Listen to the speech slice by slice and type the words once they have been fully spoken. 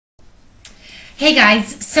Hey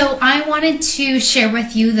guys, so I wanted to share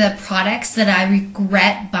with you the products that I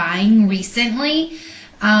regret buying recently.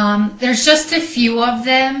 There's just a few of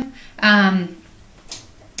them.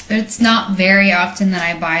 It's not very often that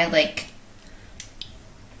I buy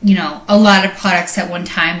a lot of products at one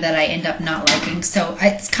time that I end up not liking. So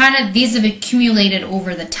it's these have accumulated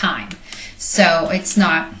over the time. So it's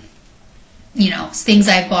not, things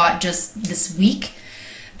I bought just this week.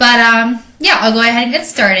 But yeah, I'll go ahead and get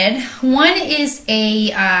started. One is a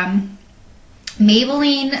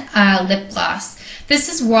Maybelline lip gloss. This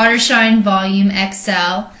is Watershine Volume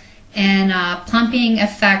XL and Plumping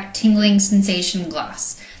Effect Tingling Sensation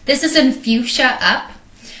Gloss. This is in Fuchsia Up.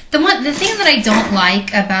 The thing that I don't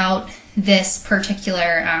like about this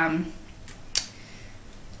particular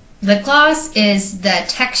lip gloss is the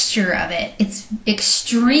texture of it. It's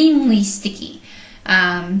extremely sticky.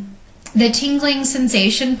 The tingling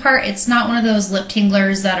sensation part, it's not one of those lip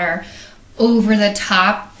tinglers that are over the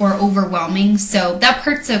top or overwhelming, so that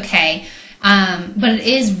part's okay, but it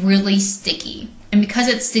is really sticky. And because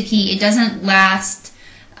it's sticky, it doesn't last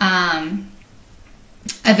a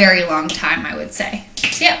very long time, I would say.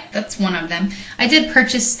 So yeah, that's one of them. I did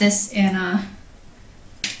purchase this in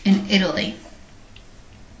Italy.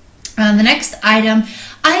 The next item,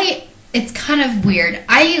 it's kind of weird.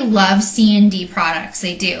 I love C&D products.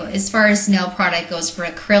 I do. As far as nail product goes, for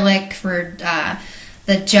acrylic, for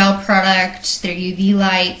the gel product, their UV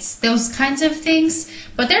lights, those kinds of things.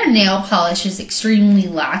 But their nail polish is extremely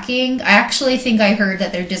lacking. I actually think I heard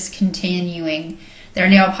that they're discontinuing their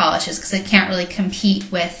nail polishes because they can't really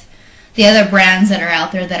compete with the other brands that are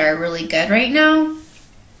out there that are really good right now.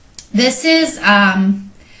 This is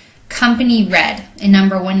Company Red in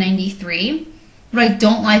number 193. What I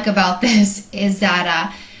don't like about this is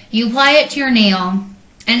that you apply it to your nail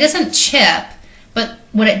and it doesn't chip, but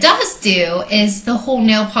what it does do is the whole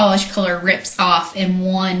nail polish color rips off in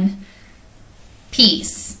one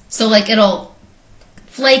piece. So like it'll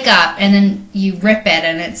flake up and then you rip it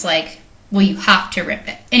and it's like, well, you have to rip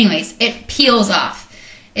it. Anyways, it peels off.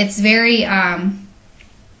 It's very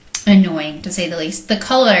annoying, to say the least. The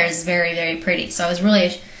color is very, very pretty, so I was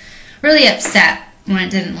really, really upset when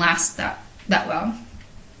it didn't last that well.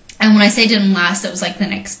 And when I say didn't last, it was like the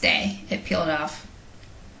next day it peeled off.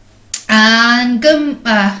 And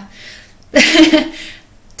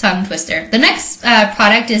tongue twister. The next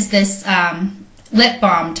product is this lip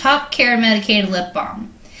balm, Top Care Medicated Lip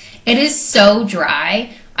Balm. It is so dry.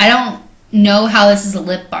 I don't know how this is a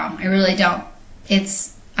lip balm. I really don't.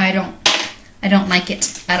 I don't like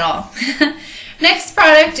it at all. Next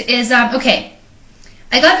product is okay.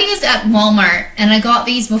 I got these at Walmart, and I got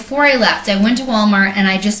these before I left. I went to Walmart, and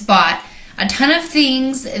I just bought a ton of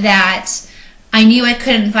things that I knew I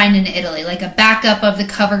couldn't find in Italy, like a backup of the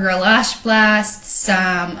CoverGirl Lash Blast,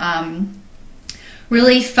 some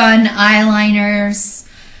really fun eyeliners,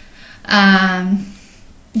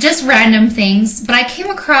 just random things. But I came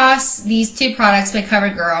across these two products by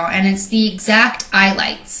CoverGirl, and it's the Exact Eye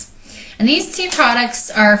Lights. And these two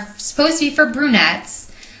products are supposed to be for brunettes.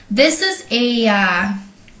 This is a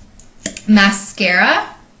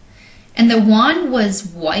mascara, and the wand was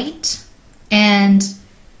white, and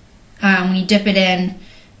when you dip it in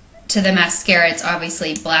to the mascara, it's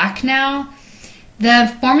obviously black now.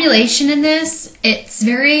 The formulation in this, it's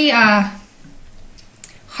very hard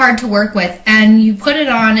to work with, and you put it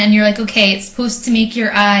on and you're like, okay, it's supposed to make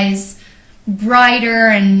your eyes brighter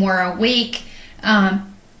and more awake.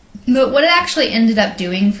 But what it actually ended up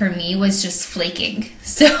doing for me was just flaking.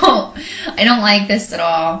 So I don't like this at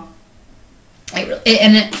all.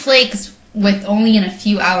 And it flakes with only in a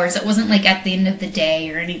few hours. It wasn't like at the end of the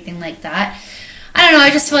day or anything like that. I don't know,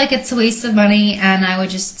 I just feel like it's a waste of money, and I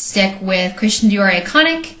would just stick with Christian Dior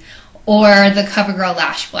Iconic or the CoverGirl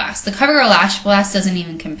Lash Blast. The CoverGirl Lash Blast doesn't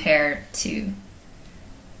even compare to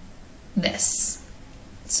this.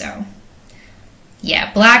 So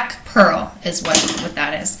yeah, Black Pearl is what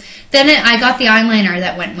that is. Then I got the eyeliner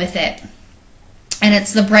that went with it. And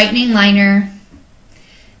it's the Brightening Liner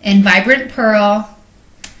in Vibrant Pearl.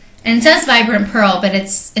 And it says Vibrant Pearl, but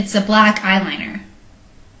it's a black eyeliner.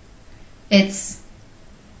 That's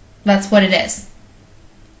what it is.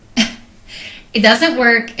 It doesn't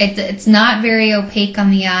work. It's not very opaque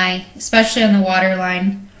on the eye, especially on the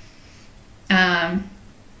waterline.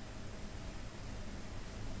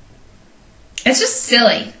 It's just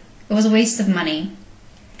silly. It was a waste of money.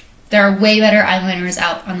 There are way better eyeliners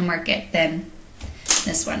out on the market than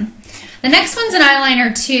this one. The next one's an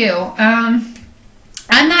eyeliner too.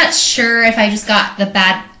 I'm not sure if I just got a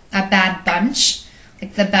bad bunch,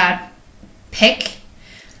 like the bad pick.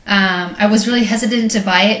 I was really hesitant to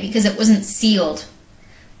buy it because it wasn't sealed.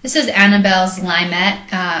 This is Annabelle's Limette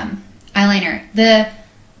eyeliner.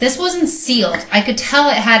 This wasn't sealed. I could tell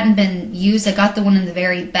it hadn't been used. I got the one in the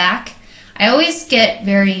very back. I always get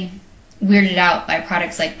very weirded out by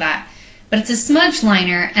products like that. But it's a smudge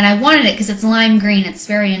liner, and I wanted it because it's lime green. It's a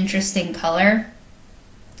very interesting color.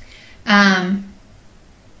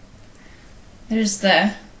 There's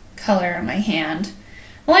the color on my hand.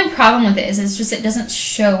 The only problem with it is it doesn't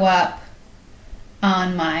show up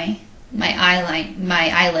on my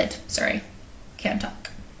eyelid. Sorry, can't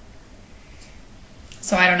talk.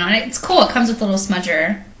 So I don't know. It's cool. It comes with a little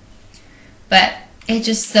smudger, but it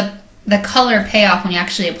just the color payoff when you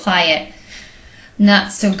actually apply it,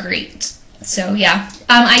 not so great. So yeah,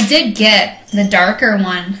 I did get the darker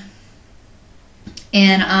one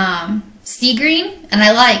in sea green, and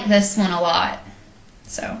I like this one a lot.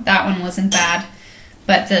 So that one wasn't bad,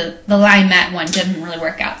 but the Limette one didn't really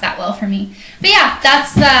work out that well for me. But yeah,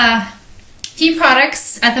 that's the few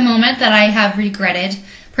products at the moment that I have regretted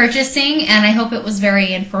purchasing, and I hope it was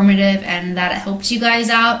very informative and that it helped you guys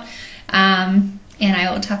out. And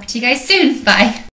I will talk to you guys soon. Bye.